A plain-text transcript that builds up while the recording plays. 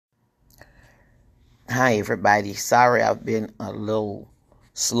Hi, everybody. Sorry I've been a little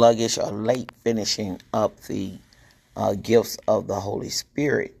sluggish or late finishing up the gifts of the Holy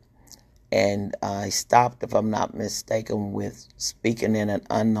Spirit. And I stopped, if I'm not mistaken, with speaking in an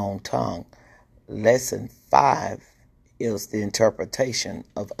unknown tongue. Lesson 5 is the interpretation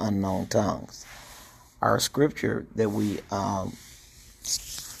of unknown tongues. Our scripture that we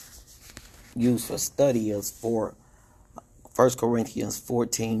use for study is for 1 Corinthians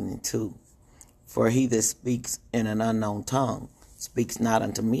 14:2. For he that speaks in an unknown tongue speaks not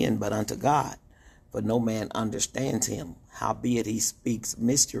unto men, but unto God. For no man understands him, howbeit he speaks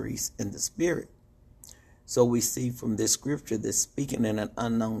mysteries in the Spirit. So we see from this scripture that speaking in an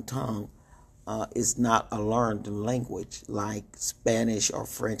unknown tongue is not a learned language like Spanish or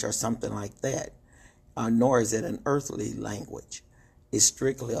French or something like that, nor is it an earthly language. It's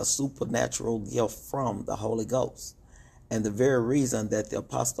strictly a supernatural gift from the Holy Ghost. And the very reason that the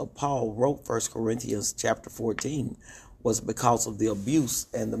Apostle Paul wrote 1 Corinthians chapter 14 was because of the abuse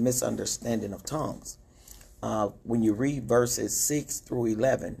and the misunderstanding of tongues. When you read verses 6 through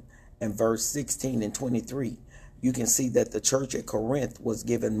 11 and verse 16 and 23, you can see that the church at Corinth was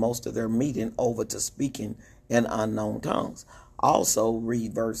given most of their meeting over to speaking in unknown tongues. Also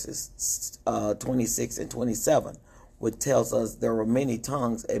read verses 26 and 27, which tells us there were many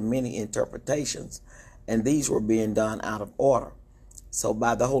tongues and many interpretations, and these were being done out of order. So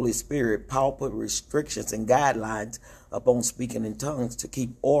by the Holy Spirit, Paul put restrictions and guidelines upon speaking in tongues to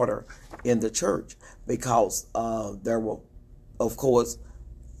keep order in the church, because there were, of course,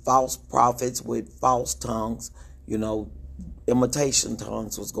 false prophets with false tongues, imitation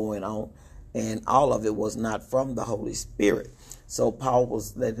tongues was going on, and all of it was not from the Holy Spirit. So Paul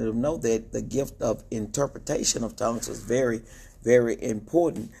was letting them know that the gift of interpretation of tongues was very, very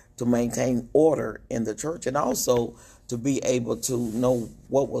important to maintain order in the church, and also to be able to know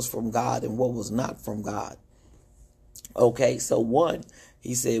what was from God and what was not from God. Okay, so one,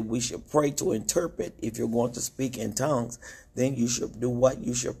 he said we should pray to interpret. If you're going to speak in tongues, then you should do what?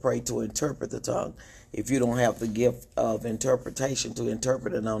 You should pray to interpret the tongue. If you don't have the gift of interpretation to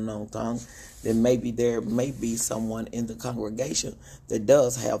interpret an unknown tongue, then maybe there may be someone in the congregation that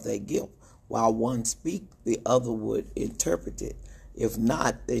does have that gift. While one speak, the other would interpret it. If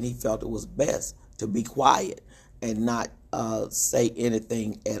not, then he felt it was best to be quiet and not say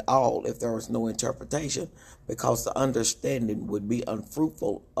anything at all if there was no interpretation, because the understanding would be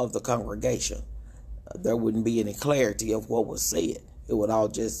unfruitful of the congregation. There wouldn't be any clarity of what was said. It would all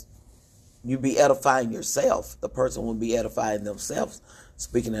just, you'd be edifying yourself. The person would be edifying themselves,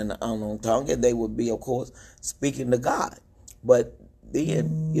 speaking in an unknown tongue, and they would be, of course, speaking to God. But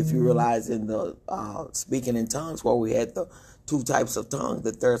then, if you realize in the speaking in tongues, where we had the two types of tongue,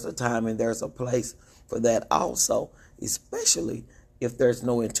 that there's a time and there's a place for that also, especially if there's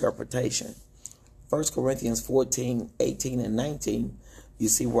no interpretation. 1 Corinthians 14:18 and 19, you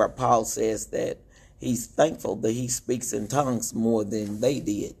see where Paul says that he's thankful that he speaks in tongues more than they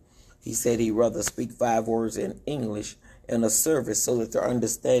did. He said he'd rather speak 5 words in English in a service so that their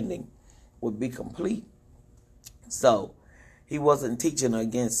understanding would be complete. So he wasn't teaching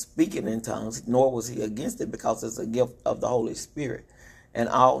against speaking in tongues, nor was he against it, because it's a gift of the Holy Spirit. And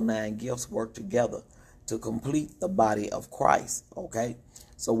all 9 gifts work together to complete the body of Christ, okay?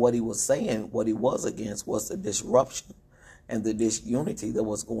 So what he was saying, what he was against, was the disruption and the disunity that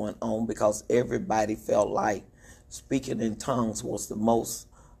was going on, because everybody felt like speaking in tongues was the most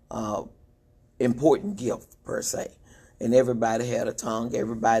important gift, per se. And everybody had a tongue,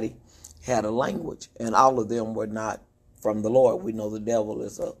 everybody had a language, and all of them were not from the Lord. We know the devil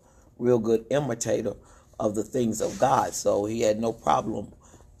is a real good imitator of the things of God, so he had no problem,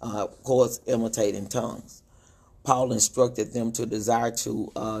 of course, imitating tongues. Paul instructed them to desire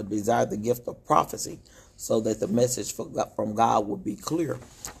the gift of prophecy, so that the message from God would be clear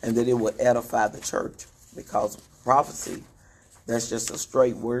and that it would edify the church, because prophecy, that's just a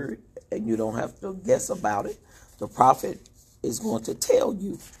straight word and you don't have to guess about it. The prophet is going to tell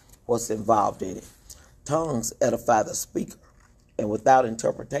you what's involved in it. Tongues edify the speaker, and without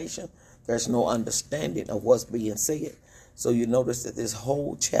interpretation, there's no understanding of what's being said. So you notice that this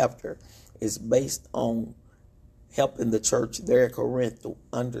whole chapter is based on helping the church there at Corinth to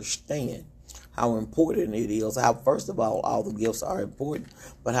understand how important it is, how, first of all the gifts are important,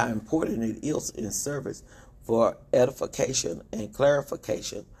 but how important it is in service for edification and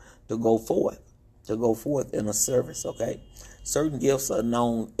clarification to go forth in a service, okay? Certain gifts are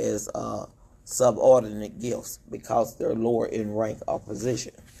known as subordinate gifts because they're lower in rank or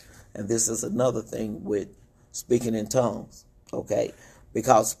position. And this is another thing with speaking in tongues, okay?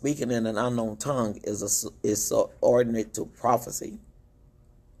 Because speaking in an unknown tongue is subordinate to prophecy,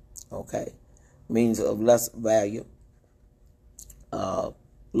 okay? means of less value,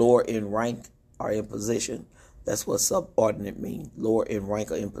 lower in rank or in position. That's what subordinate means, lower in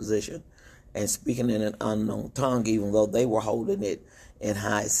rank or in position. And speaking in an unknown tongue, even though they were holding it in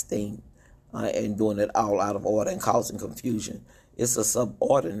high esteem and doing it all out of order and causing confusion. It's a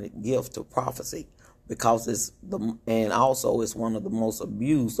subordinate gift to prophecy because and also it's one of the most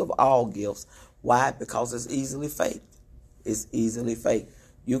abused of all gifts. Why? Because it's easily faked. It's easily faked.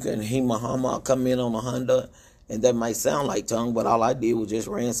 You can hear Muhammad come in on a Honda, and that might sound like tongue, but all I did was just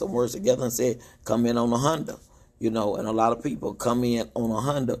ran some words together and said, come in on a Honda. And a lot of people come in on a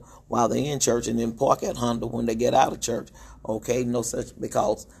Honda while they're in church and then park at Honda when they get out of church. Okay, no such,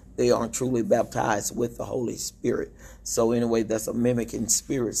 because they aren't truly baptized with the Holy Spirit. So anyway, that's a mimicking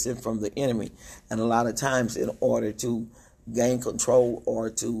spirit sent from the enemy. And a lot of times in order to gain control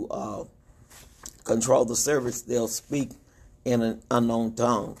or to control the service, they'll speak in an unknown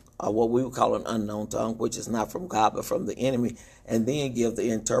tongue, or what we would call an unknown tongue, which is not from God but from the enemy, and then give the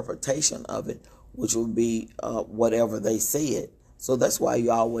interpretation of it, which would be whatever they said. So that's why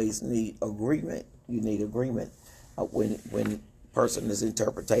you always need agreement. You need agreement when person is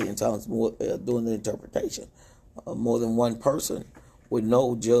interpreting tongues, doing the interpretation. More than one person would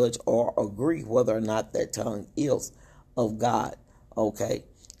know, judge, or agree whether or not that tongue is of God. Okay,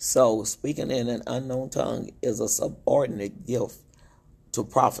 so speaking in an unknown tongue is a subordinate gift to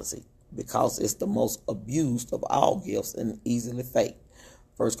prophecy because it's the most abused of all gifts and easily faked.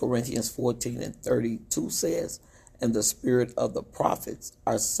 1 Corinthians 14:32 says, and the spirit of the prophets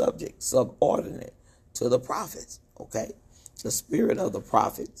are subordinate to the prophets. Okay, the spirit of the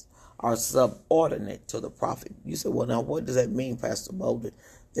prophets are subordinate to the prophet. You say, well, now what does that mean, Pastor Bolden,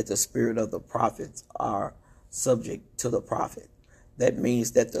 that the spirit of the prophets are subject to the prophet? That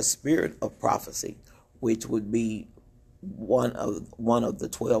means that the spirit of prophecy, which would be one of the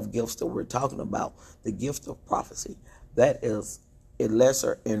 12 gifts that we're talking about, the gift of prophecy, that is a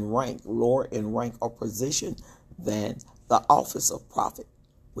lesser in rank, lower in rank or position than the office of prophet,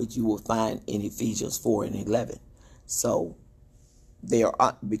 which you will find in Ephesians 4:11. So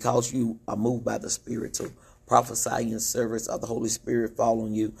because you are moved by the Spirit to prophesy in service of the Holy Spirit fall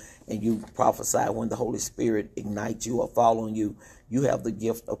on you, and you prophesy when the Holy Spirit ignites you or fall on you, you have the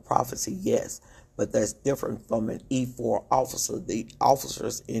gift of prophecy, yes. But that's different from an E4 officer. The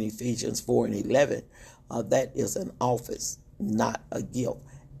officers in Ephesians 4:11, that is an office, not a gift.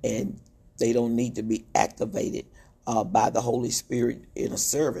 And they don't need to be activated by the Holy Spirit in a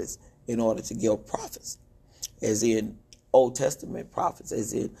service in order to give prophets, as in Old Testament prophets,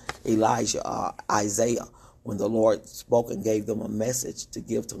 as in Elijah, Isaiah. When the Lord spoke and gave them a message to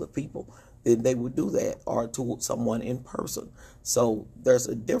give to the people, then they would do that, or to someone in person. So there's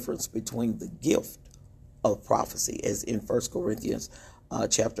a difference between the gift of prophecy, as in 1 Corinthians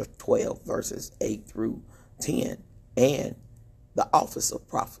chapter 12, verses 8 through 10, and the office of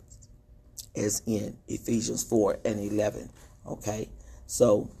prophets, as in Ephesians 4:11. Okay,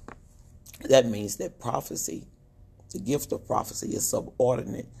 so that means that prophecy, the gift of prophecy, is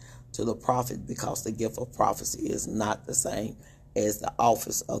subordinate to the prophet, because the gift of prophecy is not the same as the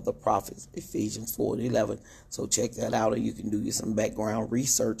office of the prophets, Ephesians 4:11. So check that out, and you can do some background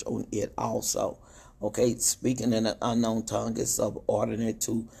research on it also. Okay, speaking in an unknown tongue is subordinate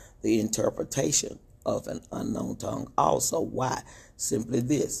to the interpretation of an unknown tongue also. Why? Simply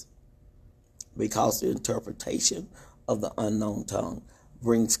this: because the interpretation of the unknown tongue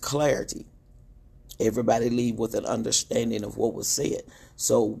brings clarity. Everybody leave with an understanding of what was said.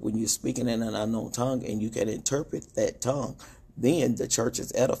 So when you're speaking in an unknown tongue and you can interpret that tongue, then the church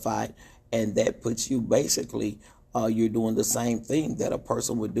is edified, and that puts you basically, you're doing the same thing that a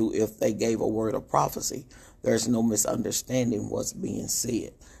person would do if they gave a word of prophecy. There's no misunderstanding what's being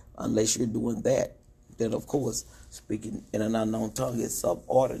said. Unless you're doing that, then of course speaking in an unknown tongue is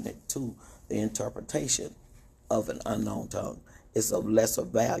subordinate to the interpretation of an unknown tongue. It's of lesser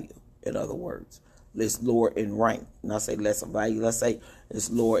value, in other words. It's lower in rank. Not say lesser value. Let's say it's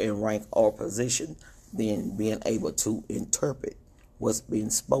lower in rank or position than being able to interpret what's being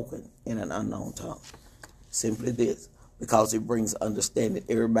spoken in an unknown tongue. Simply this: because it brings understanding.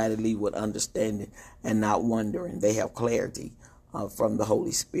 Everybody leave with understanding and not wondering. They have clarity from the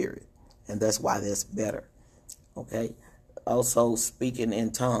Holy Spirit, and that's why that's better. Okay. Also, speaking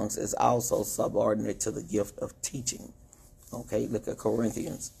in tongues is also subordinate to the gift of teaching. Okay. Look at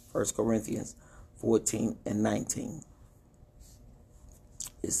 1 Corinthians 14:19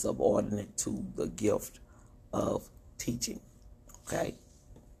 is subordinate to the gift of teaching. Okay,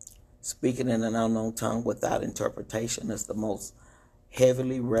 speaking in an unknown tongue without interpretation is the most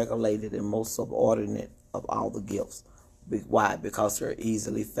heavily regulated and most subordinate of all the gifts. Why? Because they're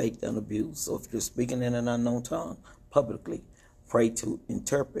easily faked and abused. So if you're speaking in an unknown tongue publicly, pray to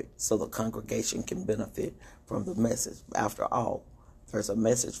interpret so the congregation can benefit from the message. After all, there's a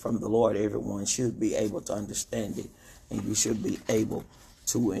message from the Lord. Everyone should be able to understand it, and you should be able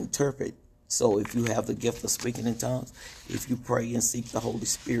to interpret. So if you have the gift of speaking in tongues, if you pray and seek the Holy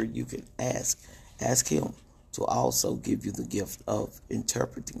Spirit, you can ask him to also give you the gift of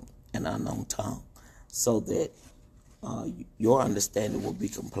interpreting an unknown tongue, so that your understanding will be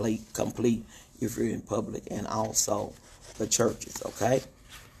complete if you're in public, and also the churches.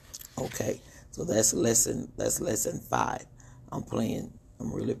 Okay, so that's lesson 5. I'm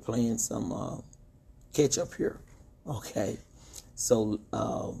really playing some catch up here. Okay, so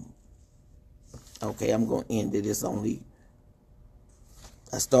okay, I'm gonna end it.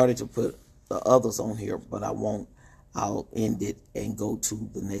 I started to put the others on here, but I won't. I'll end it and go to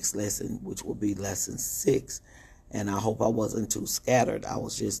the next lesson, which will be lesson 6. And I hope I wasn't too scattered. I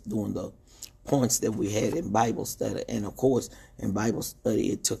was just doing the points that we had in Bible study. And of course, in Bible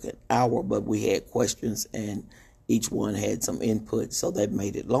study, it took an hour, but we had questions and each one had some input, so that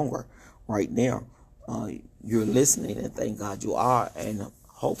made it longer. Right now, you're listening, and thank God you are, and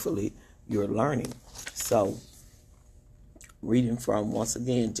hopefully you're learning. So, reading from, once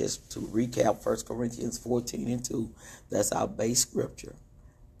again, just to recap, 1 Corinthians 14:2, that's our base scripture.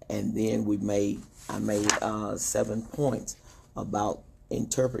 And then I made 7 points about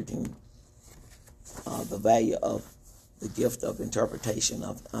interpreting, the value of the gift of interpretation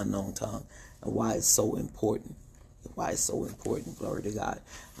of unknown tongue, and why it's so important. Glory to God.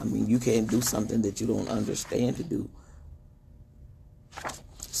 I mean, you can't do something that you don't understand to do.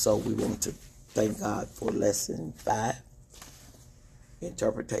 So we want to thank God for lesson 5,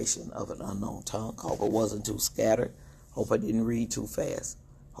 interpretation of an unknown tongue. Hope it wasn't too scattered. Hope I didn't read too fast.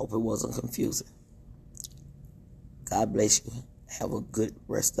 Hope it wasn't confusing. God bless you. Have a good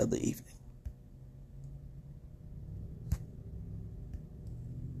rest of the evening.